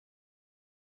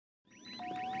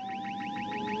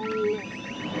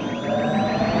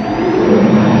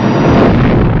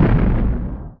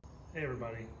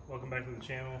the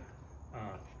channel.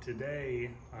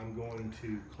 Today I'm going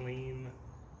to clean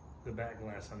the back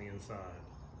glass on the inside.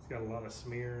 It's got a lot of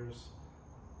smears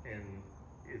and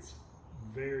it's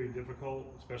very difficult,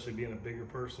 especially being a bigger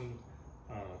person,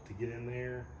 to get in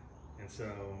there. And so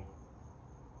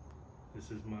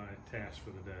this is my task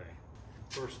for the day.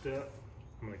 First step,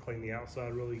 I'm going to clean the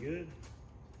outside really good.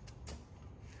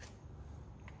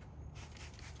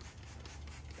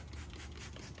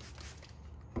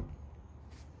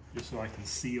 Just so I can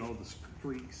see all the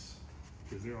streaks,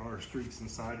 because there are streaks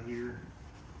inside of here.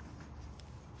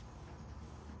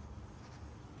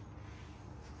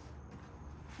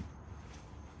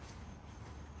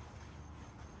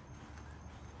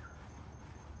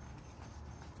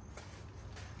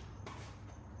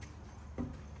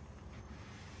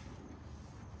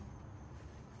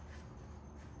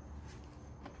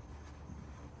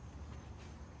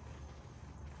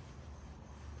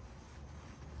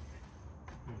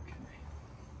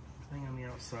 Everything on the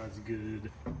outside's good.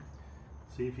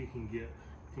 See if you can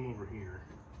come over here.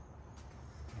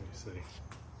 Let me see.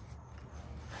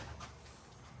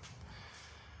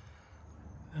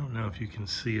 I don't know if you can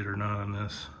see it or not on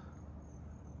this.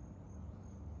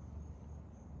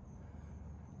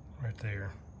 Right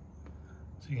there.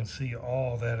 So you can see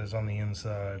all that is on the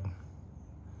inside.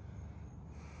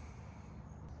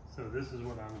 So this is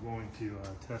what I'm going to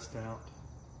test out.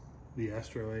 The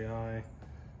AstroAI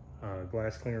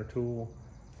glass cleaner tool.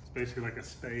 It's basically like a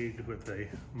spade with a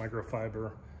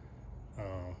microfiber.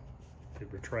 It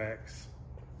retracts,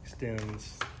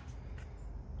 extends.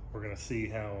 We're gonna see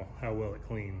how well it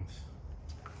cleans.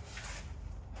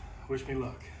 Wish me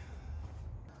luck.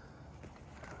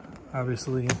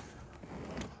 Obviously,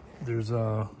 there's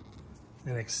an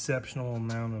exceptional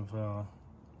amount of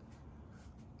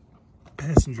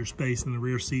passenger space in the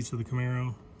rear seats of the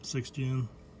Camaro 6th Gen.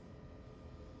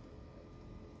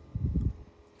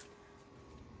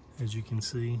 As you can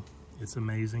see, it's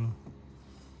amazing.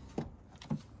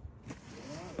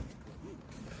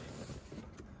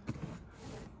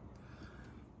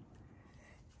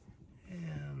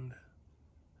 And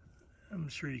I'm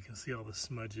sure you can see all the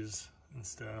smudges and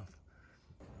stuff.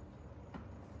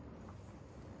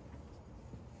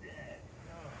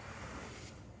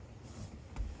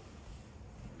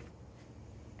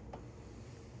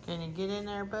 Can you get in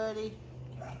there, buddy?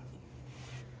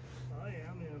 Oh yeah,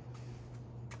 I'm in.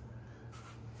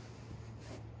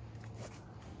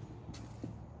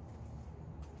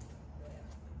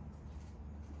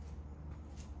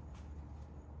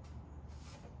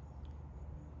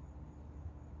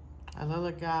 A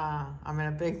little guy. I mean,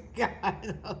 a big guy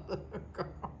in a little car.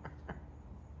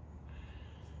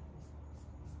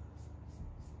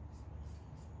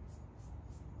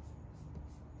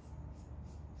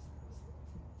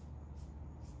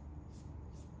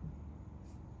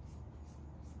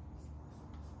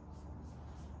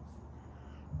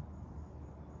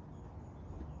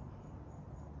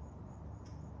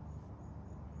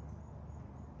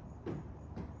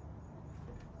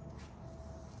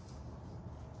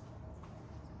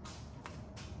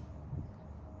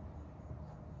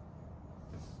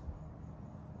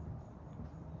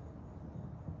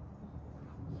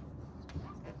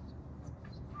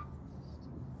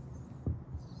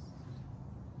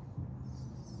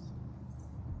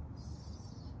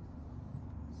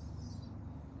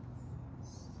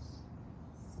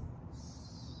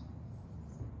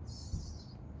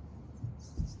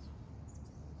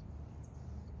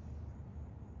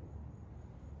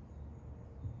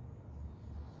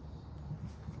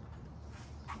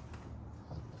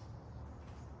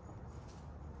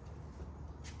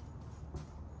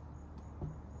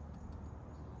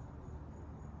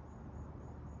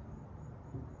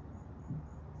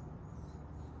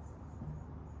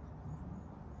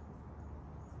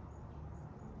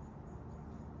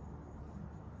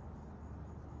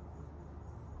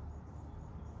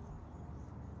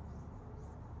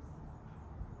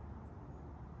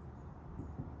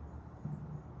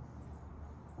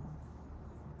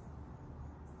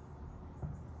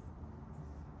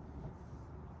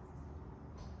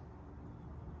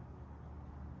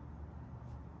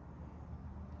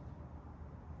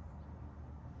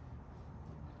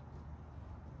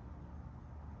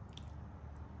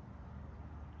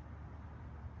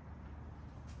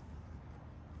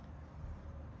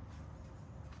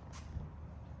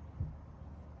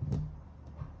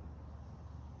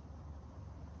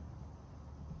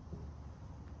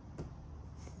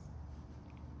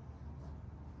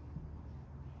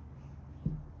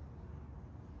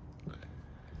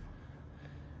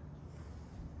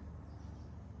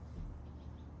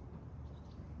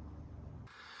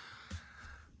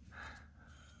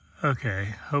 Okay,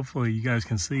 hopefully you guys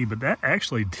can see, but that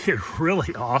actually did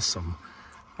really awesome.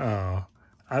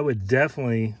 I would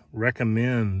definitely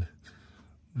recommend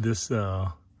this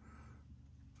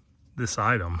this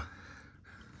item.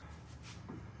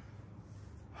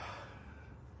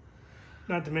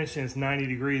 Not to mention it's 90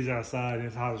 degrees outside and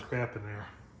it's hot as crap in there.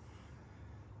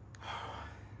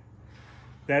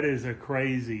 That is a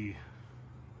crazy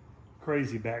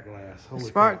backglass. The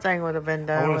smart thing would have been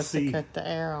done was to cut the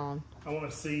air on. I want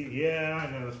to see, yeah,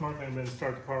 I know. The smart thing would have been to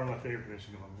start the car on my air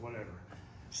conditioning going, whatever.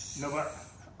 No, but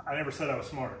I never said I was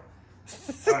smart.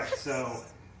 All right, so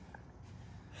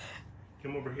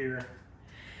come over here.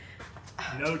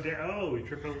 No, oh, we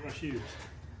tripped over my shoes.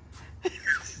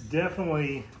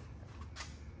 Definitely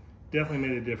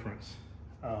made a difference.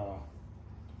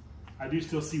 I do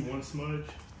still see one smudge,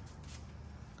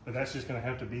 but that's just gonna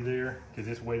have to be there because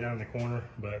it's way down in the corner.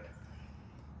 But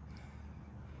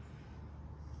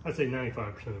I'd say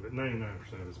 95% of it,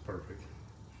 99% of it is perfect.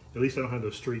 At least I don't have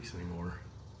those streaks anymore.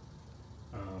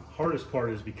 Hardest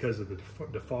part is because of the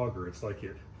defogger. It's like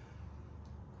it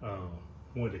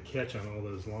wanted to catch on all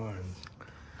those lines.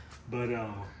 But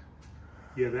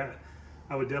yeah, that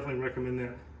I would definitely recommend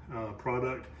that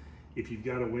product if you've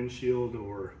got a windshield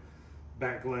or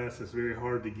backglass that's very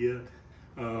hard to get.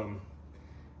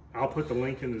 I'll put the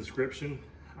link in the description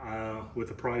with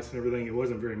the price and everything. It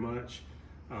wasn't very much.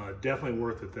 Definitely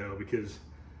worth it though, because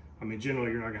I mean,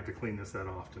 generally you're not going to have to clean this that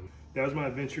often. That was my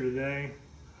adventure today,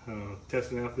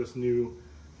 testing out this new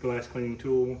glass cleaning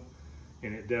tool,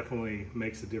 and it definitely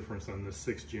makes a difference on this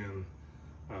 6th gen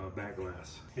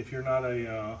backglass. If you're not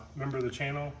a member of the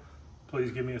channel,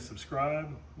 please give me a subscribe,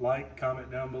 like,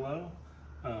 comment down below,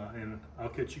 and I'll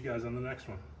catch you guys on the next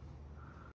one.